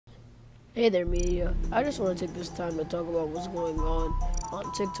Hey there, media. I just want to take this time to talk about what's going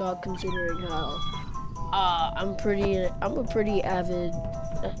on TikTok, considering how I'm a pretty avid.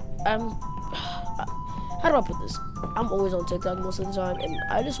 I'm how do I put this? I'm always on TikTok most of the time, and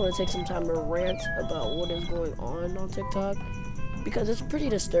I just want to take some time to rant about what is going on TikTok because it's pretty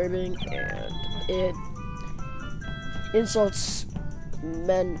disturbing and it insults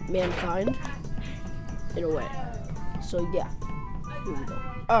mankind in a way. So yeah, here we go.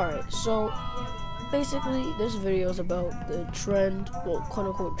 Alright, so basically this video is about the trend, well,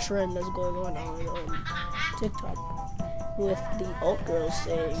 quote-unquote trend that's going on TikTok with the alt girls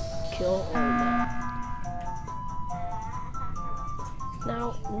saying, kill all men.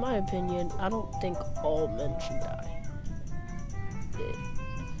 Now, in my opinion, I don't think all men should die.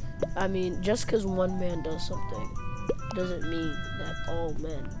 I mean, just because one man does something doesn't mean that all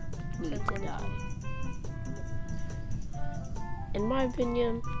men need to die. In my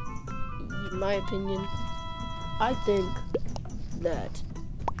opinion, I think that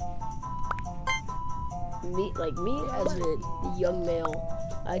me as a young male,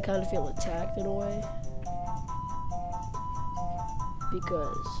 I kind of feel attacked in a way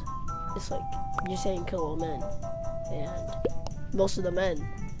because it's like you're saying kill all men, and most of the men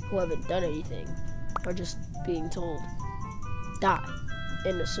who haven't done anything are just being told die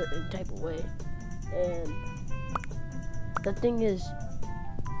in a certain type of way. And the thing is,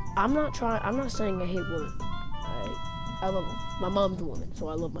 I'm not saying I hate women. I love them. My mom's a woman, so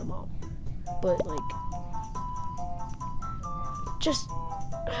I love my mom. But like, just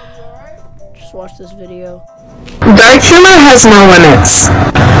watch this video. Dark humor has no limits.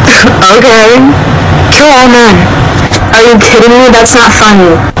 Okay. Kill all men. Are you kidding me? That's not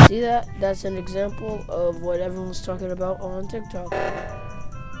funny. See that? That's an example of what everyone's talking about on TikTok.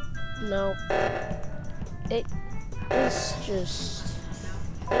 Now, it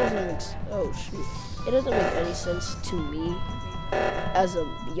doesn't make any sense to me as a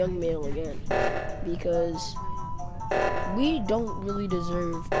young male again, because we don't really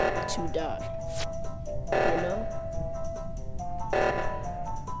deserve to die, you know?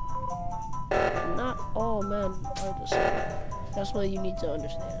 Not all men are the same. That's what you need to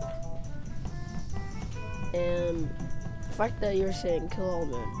understand. And the fact that you're saying kill all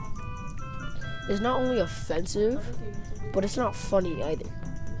men is not only offensive, but it's not funny either.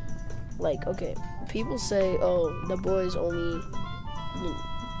 Like, okay, people say, oh, the boys only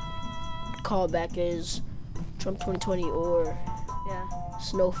callback is Trump 2020 or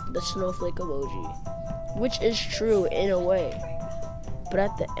the snowflake emoji, which is true in a way. But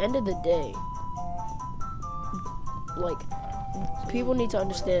at the end of the day, like, people need to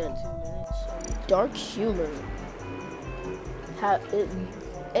understand, dark humor,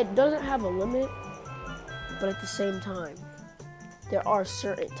 it doesn't have a limit, but at the same time, there are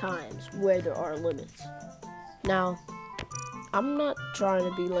certain times where there are limits. Now, I'm not trying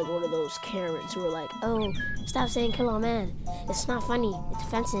to be like one of those Karens who are like, oh, stop saying kill all men. It's not funny. It's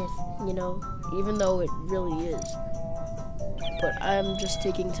offensive, you know, even though it really is. But I'm just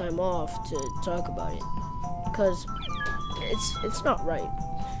taking time off to talk about it because it's not right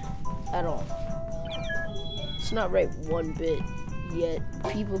at all. It's not right one bit, yet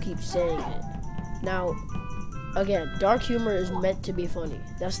people keep saying it. Now, again, dark humor is meant to be funny.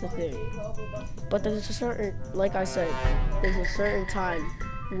 That's the thing. But there's a certain, like I said, there's a certain time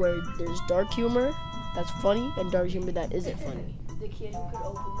where there's dark humor that's funny and dark humor that isn't funny.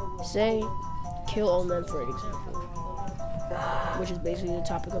 Say, kill all men, for example, which is basically the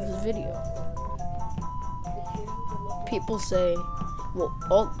topic of this video. People say, well,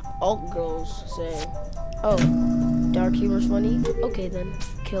 alt girls say, oh, dark humor's funny? Okay then,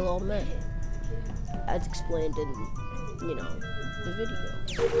 kill all men. As explained in, you know, the video,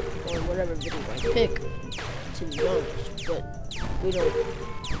 or whatever video I pick, to be honest, but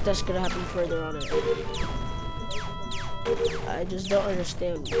that's gonna happen further on it. I just don't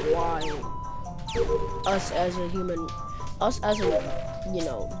understand why us as a, you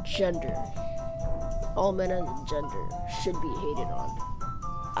know, gender, all men as a gender should be hated on.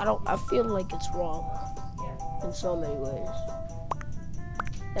 I feel like it's wrong in so many ways.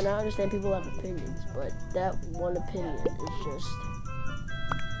 And I understand people have opinions, but that one opinion is just...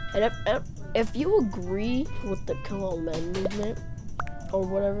 And if you agree with the kill all men movement, or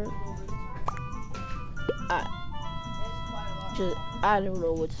whatever, I don't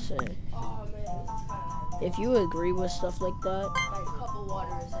know what to say. If you agree with stuff like that,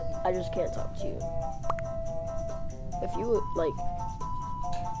 I just can't talk to you. If you, like,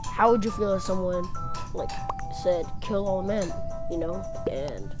 how would you feel if someone, like, said, kill all men, you know,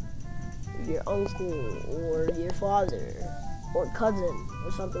 and your uncle, or your father, or cousin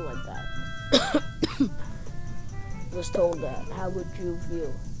or something like that, was told that, how would you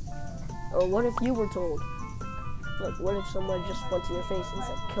feel? Or what if you were told? Like, what if someone just went to your face and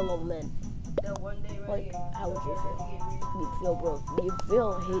said, kill all men? Like, how would you feel? You'd feel broke. You'd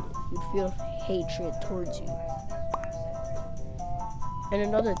feel hated. You'd feel hatred towards you. And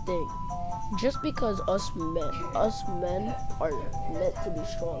another thing, just because us men are meant to be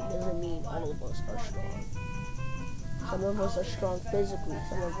strong doesn't mean all of us are strong. Some of us are strong physically.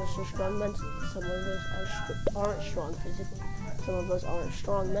 Some of us are strong mentally. Some of us aren't strong physically. Some of us aren't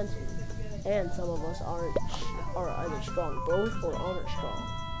strong mentally. And some of us are either strong both or aren't strong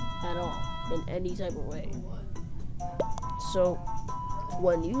at all in any type of way. So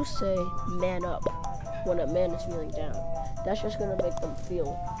when you say man up, when a man is feeling down, that's just gonna make them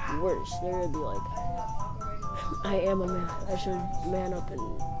feel worse. They're gonna be like, I am a man. I should man up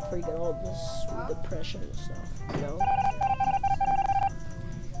and forget all this depression and stuff, you know?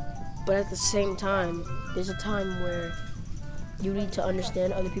 But at the same time, there's a time where you need to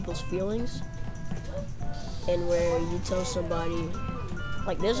understand other people's feelings, and where you tell somebody,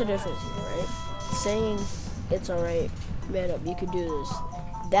 like, there's a difference here, right? Saying it's alright, man up, you can do this.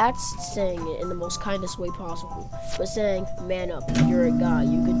 That's saying it in the most kindest way possible. But saying, man up, you're a guy,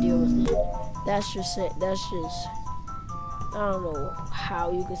 you can deal with it. That's just, I don't know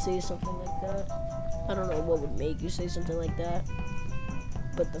how you could say something like that. I don't know what would make you say something like that.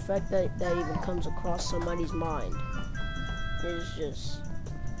 But the fact that that even comes across somebody's mind is just,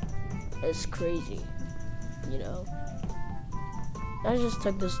 it's crazy, you know? I just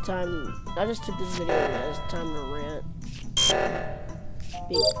took this video as time to rant.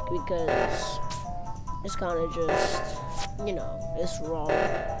 Because it's kind of just, you know, it's wrong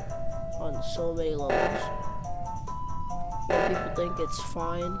on so many levels. When people think it's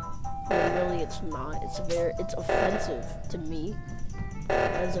fine, when really it's not. It's offensive to me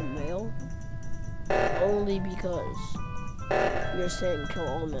as a male, only because you're saying kill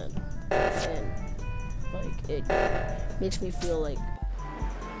all men, and like it makes me feel like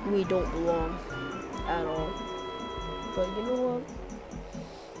we don't belong at all. But you know what?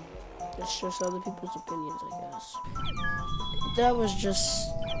 It's just other people's opinions, I guess.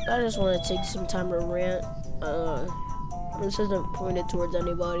 I just want to take some time to rant. This isn't pointed towards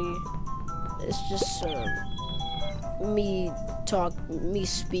anybody. It's just me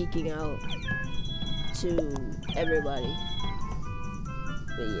speaking out to everybody.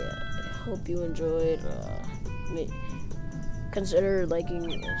 But yeah, I hope you enjoyed. Consider liking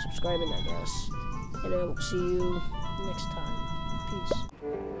and subscribing, I guess. And I will see you next time. Peace.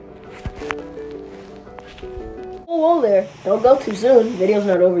 Oh, whoa there. Don't go too soon. Video's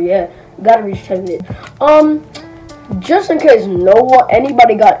not over yet. We gotta reach 10 minutes. Just in case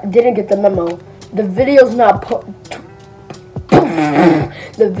anybody didn't get the memo, the video's not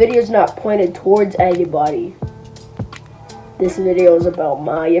the video's not pointed towards anybody. This video is about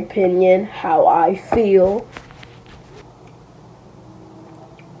my opinion, how I feel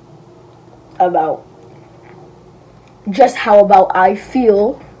about I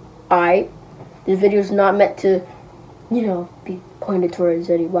feel. This video is not meant to, you know, be pointed towards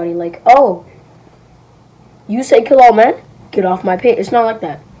anybody. Like, oh, you say kill all men? Get off my page. It's not like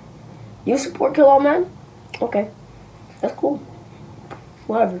that. You support kill all men? Okay, that's cool.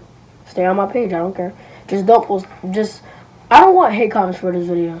 Whatever. Stay on my page. I don't care. Just don't post. I don't want hate comments for this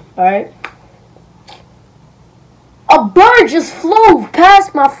video. All right. A bird just flew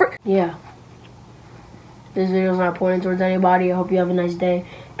past my Yeah. This video is not pointed towards anybody. I hope you have a nice day.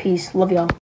 Peace. Love y'all.